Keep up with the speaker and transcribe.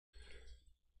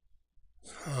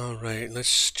All right,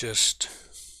 let's just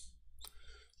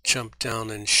jump down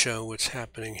and show what's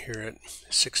happening here at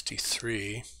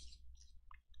 63.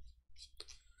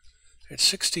 At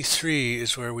 63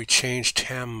 is where we change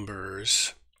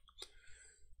timbres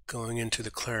going into the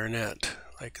clarinet,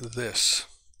 like this.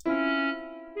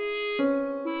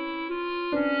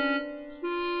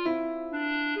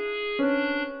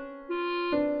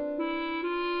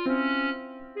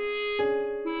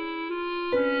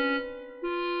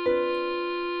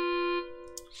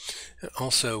 And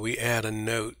also, we add a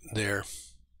note there.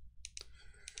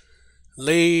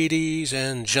 Ladies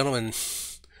and gentlemen,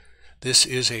 this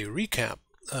is a recap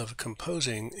of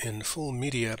composing in full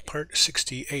media, part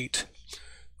 68,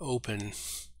 open.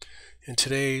 In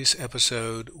today's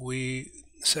episode, we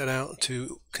set out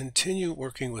to continue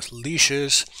working with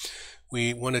leashes.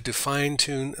 We wanted to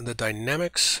fine-tune the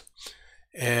dynamics,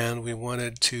 and we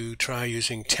wanted to try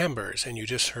using timbres, and you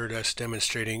just heard us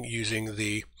demonstrating using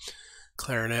the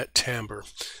clarinet timbre.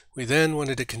 We then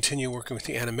wanted to continue working with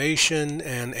the animation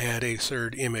and add a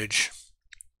third image.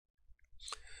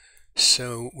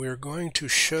 So we're going to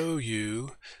show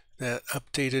you that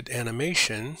updated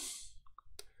animation.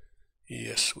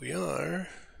 Yes, we are,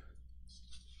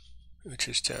 which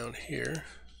is down here.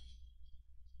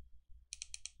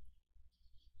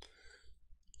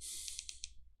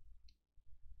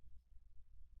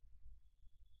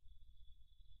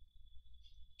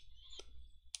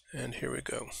 And here we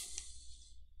go.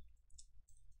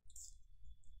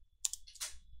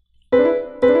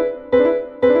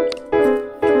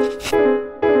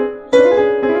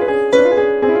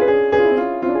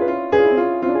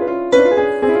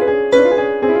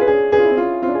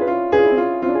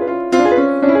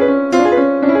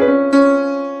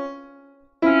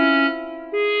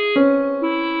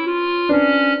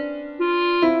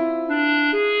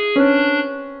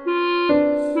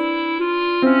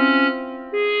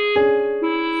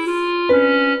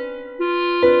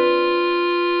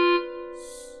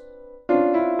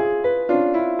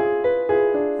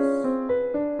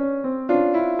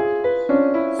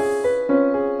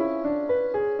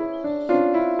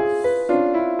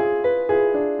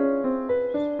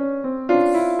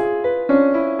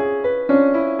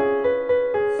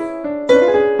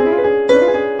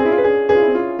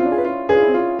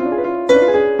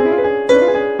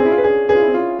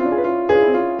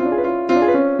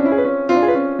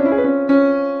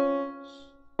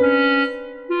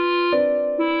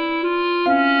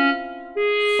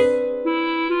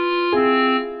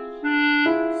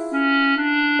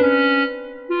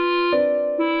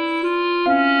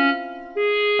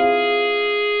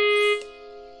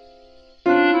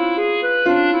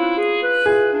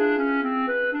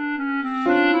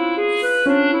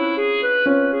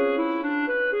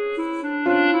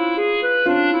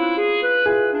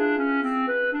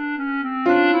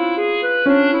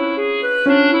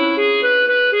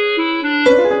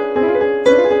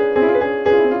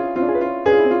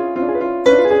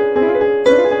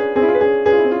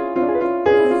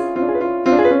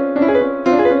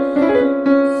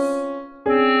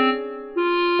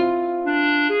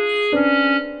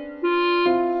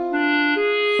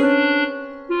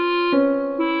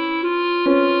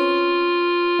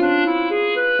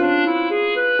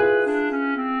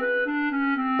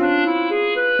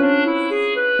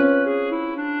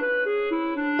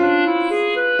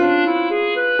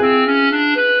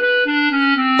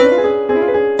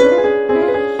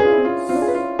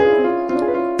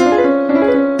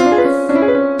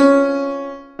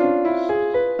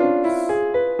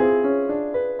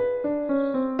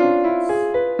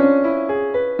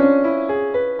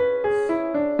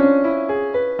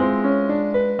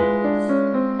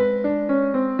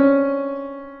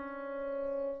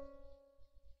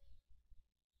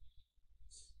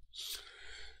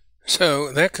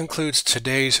 So that concludes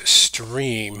today's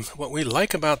stream. What we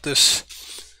like about this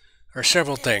are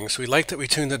several things. We like that we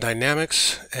tuned the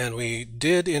dynamics, and we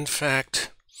did in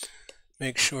fact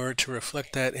make sure to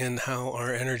reflect that in how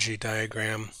our energy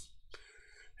diagram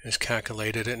is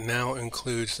calculated. It now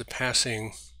includes the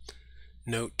passing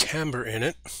note timbre in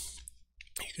it.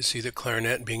 You can see the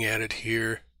clarinet being added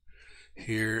here,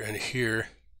 here, and here.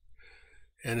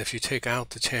 And if you take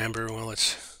out the timbre, well,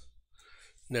 it's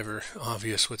never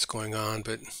obvious what's going on,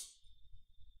 but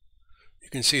you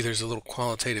can see there's a little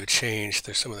qualitative change.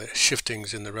 There's some of the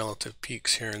shiftings in the relative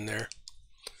peaks here and there.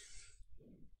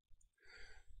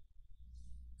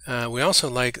 We also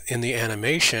like in the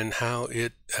animation how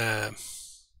it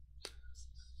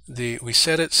we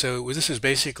set it so this is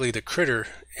basically the critter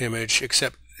image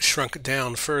except shrunk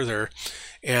down further,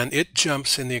 and it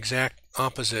jumps in the exact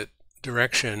opposite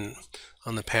direction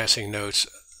on the passing notes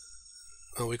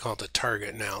well, we call it the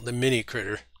target now, the mini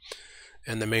critter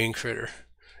and the main critter.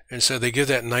 And so they give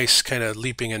that nice kind of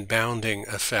leaping and bounding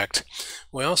effect.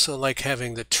 We also like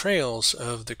having the trails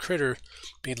of the critter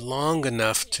be long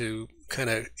enough to kind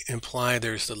of imply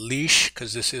there's the leash,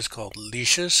 because this is called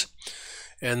leashes.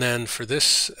 And then for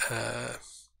this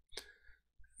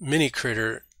mini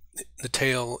critter, the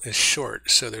tail is short,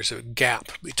 so there's a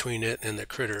gap between it and the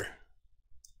critter.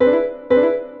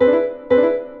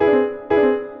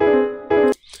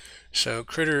 So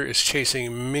critter is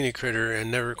chasing mini critter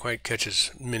and never quite catches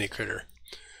mini critter.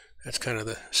 That's kind of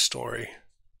the story.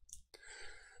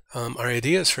 Our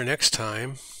ideas for next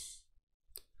time.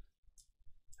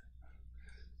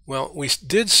 Well, we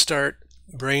did start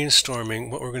brainstorming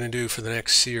what we're going to do for the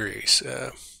next series.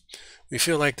 We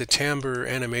feel like the timbre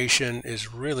animation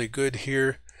is really good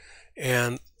here,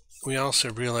 and we also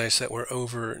realize that we're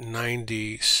over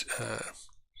 90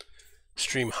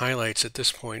 stream highlights at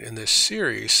this point in this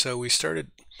series. So we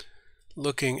started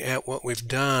looking at what we've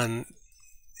done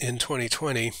in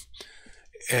 2020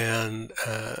 and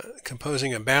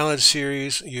composing a ballad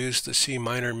series used the C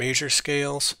minor major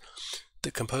scales.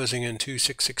 The composing in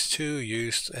 2662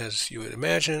 used, as you would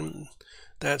imagine,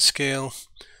 that scale.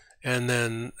 And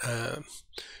then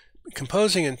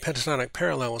composing in pentatonic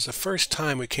parallel was the first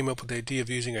time we came up with the idea of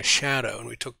using a shadow, and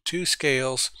we took two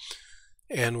scales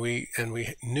and we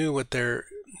knew what their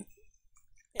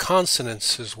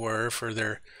consonances were for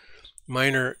their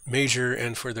minor, major,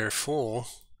 and for their full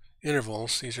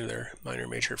intervals. These are their minor,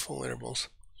 major, full intervals.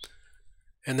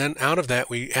 And then out of that,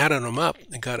 we added them up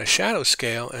and got a shadow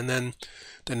scale, and then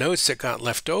the notes that got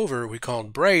left over we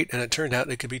called bright, and it turned out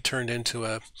it could be turned into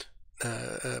a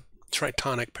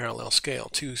tritonic parallel scale,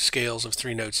 two scales of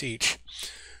 3 notes each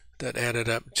that added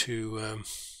up to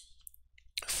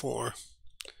 4.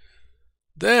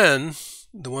 Then,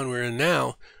 the one we're in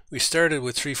now, we started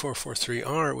with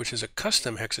 3443R, which is a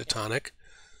custom hexatonic,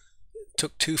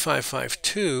 took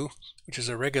 2552, which is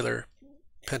a regular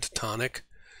pentatonic,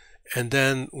 and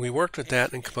then we worked with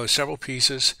that and composed several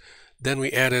pieces. Then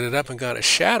we added it up and got a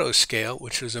shadow scale,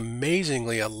 which was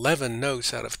amazingly 11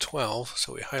 notes out of 12,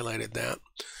 so we highlighted that.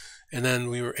 And then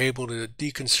we were able to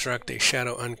deconstruct a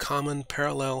shadow uncommon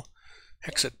parallel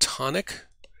hexatonic.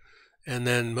 And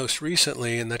then most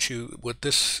recently, and that's what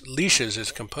this Leashes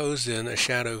is composed in, a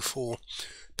shadow full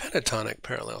pentatonic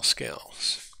parallel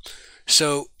scales.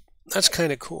 So that's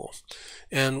kind of cool.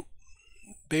 And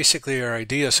basically our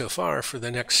idea so far for the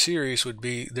next series would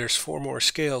be there's 4 more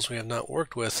scales we have not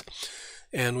worked with,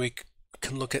 and we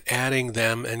can look at adding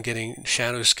them and getting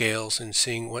shadow scales and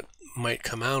seeing what might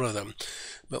come out of them.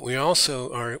 But we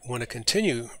also want to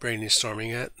continue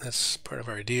brainstorming it. That's part of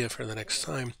our idea for the next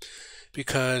time,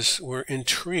 because we're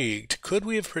intrigued. Could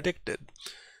we have predicted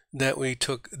that we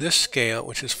took this scale,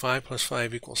 which is 5 plus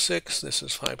 5 equals 6, this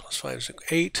is 5 plus 5 is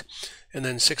 8, and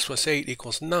then 6 plus 8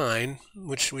 equals 9,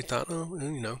 which we thought, oh,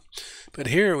 you know. But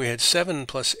here we had 7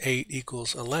 plus 8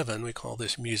 equals 11. We call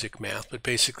this music math. But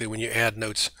basically when you add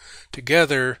notes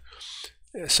together,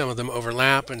 some of them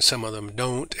overlap and some of them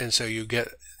don't, and so you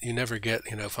never get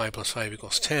 5 plus 5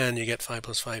 equals 10. You get 5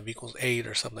 plus 5 equals 8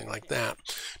 or something like that.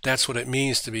 That's what it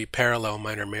means to be parallel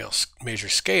minor major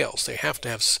scales. They have to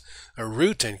have a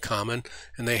root in common,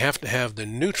 and they have to have the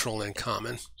neutral in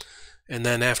common. And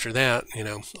then after that,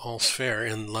 all's fair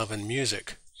in love and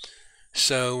music.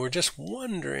 So we're just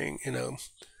wondering,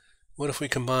 what if we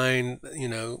combine,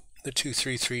 the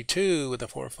 2332 with the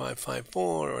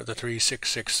 4554, or the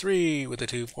 3663 with the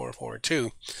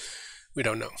 2442? We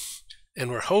don't know. And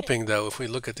we're hoping, though, if we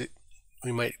look at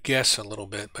we might guess a little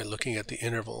bit by looking at the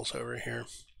intervals over here.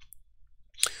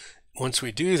 Once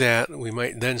we do that, we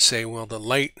might then say, well,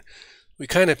 we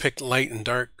kind of picked light and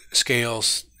dark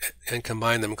scales and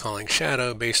combined them, calling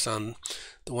shadow, based on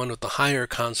the one with the higher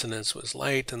consonants was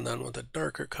light, and then with the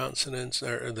darker consonants,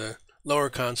 or the lower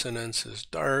consonants is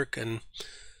dark, and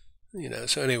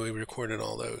so anyway, we recorded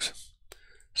all those.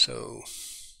 So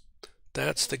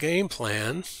that's the game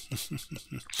plan.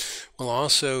 We'll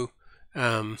also,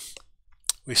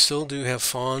 we still do have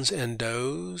fawns and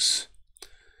does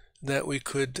that we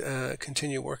could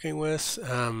continue working with.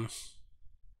 I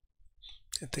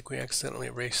think we accidentally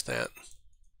erased that.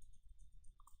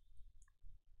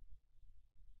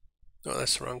 Oh,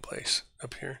 that's the wrong place,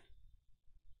 up here.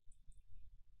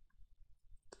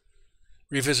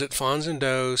 Revisit fawns and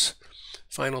does,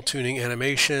 final tuning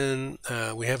animation.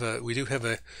 We do have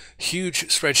a huge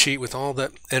spreadsheet with all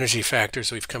the energy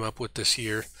factors we've come up with this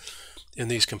year in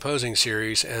these composing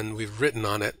series, and we've written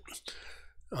on it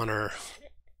on our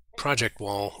project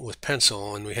wall with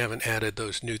pencil, and we haven't added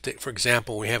those new things. For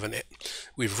example,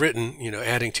 we've written,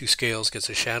 adding 2 scales gets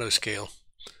a shadow scale.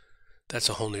 That's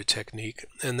a whole new technique.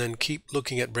 And then keep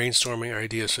looking at brainstorming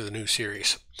ideas for the new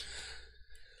series.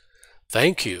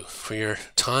 Thank you for your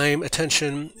time,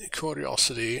 attention,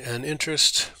 curiosity, and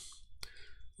interest.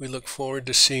 We look forward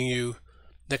to seeing you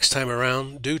next time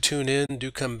around. Do tune in,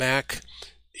 do come back.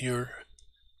 Your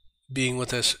being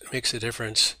with us makes a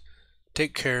difference.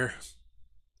 Take care.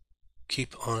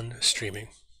 Keep on streaming.